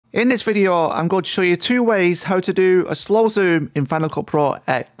In this video, I'm going to show you two ways how to do a slow zoom in Final Cut Pro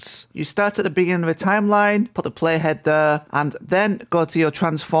X. You start at the beginning of a timeline, put the playhead there, and then go to your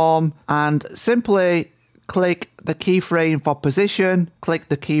transform and simply click the keyframe for position, click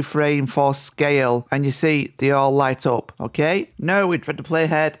the keyframe for scale, and you see they all light up, okay? Now we drag the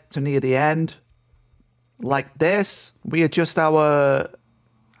playhead to near the end, like this. We adjust our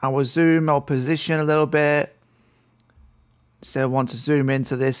zoom or position a little bit. So I want to zoom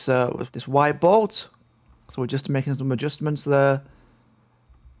into this this white bolt. So we're just making some adjustments there.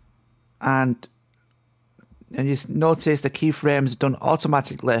 And you notice the keyframes are done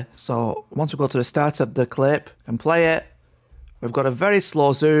automatically. So once we go to the start of the clip and play it, we've got a very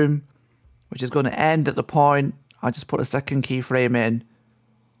slow zoom, which is going to end at the point I just put a second keyframe in.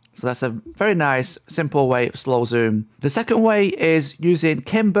 So that's a very nice, simple way of slow zoom. The second way is using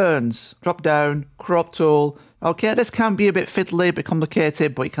Ken Burns drop down crop tool. Okay, this can be a bit fiddly, a bit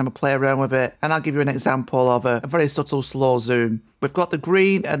complicated, but you can play around with it. And I'll give you an example of a very subtle slow zoom. We've got the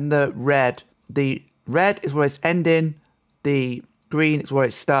green and the red. The red is where it's ending. The green is where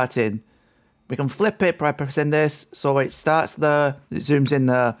it's starting. We can flip it by pressing this, so it starts there, it zooms in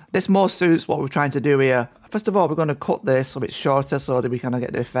there. This more suits what we're trying to do here. First of all, we're going to cut this so it's shorter so that we kind of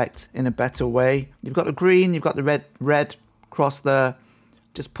get the effect in a better way. You've got the green, you've got the red cross there.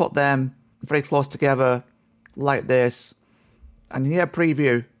 Just put them very close together like this. And you get a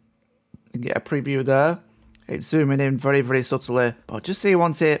preview. You get a preview there. It's zooming in very, very subtly. But just so you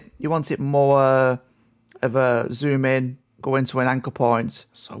want it more of a zoom in, go into an anchor point.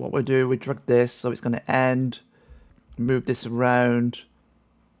 So what we do, we drag this so it's going to end, move this around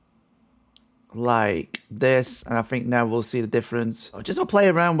like this, and I think now we'll see the difference. Just to play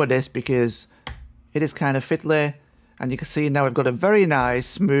around with this because it is kind of fiddly, and you can see now we've got a very nice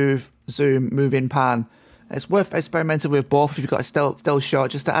smooth zoom moving pan. It's worth experimenting with both if you've got a still shot,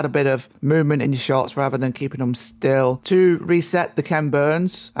 just to add a bit of movement in your shots rather than keeping them still. To reset the Ken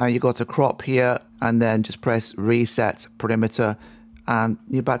Burns, you go to crop here and then just press reset perimeter and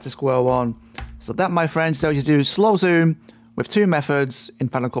you're back to square one. So that, my friends, is how you do slow zoom with two methods in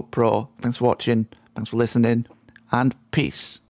Final Cut Pro. Thanks for watching, thanks for listening, and peace.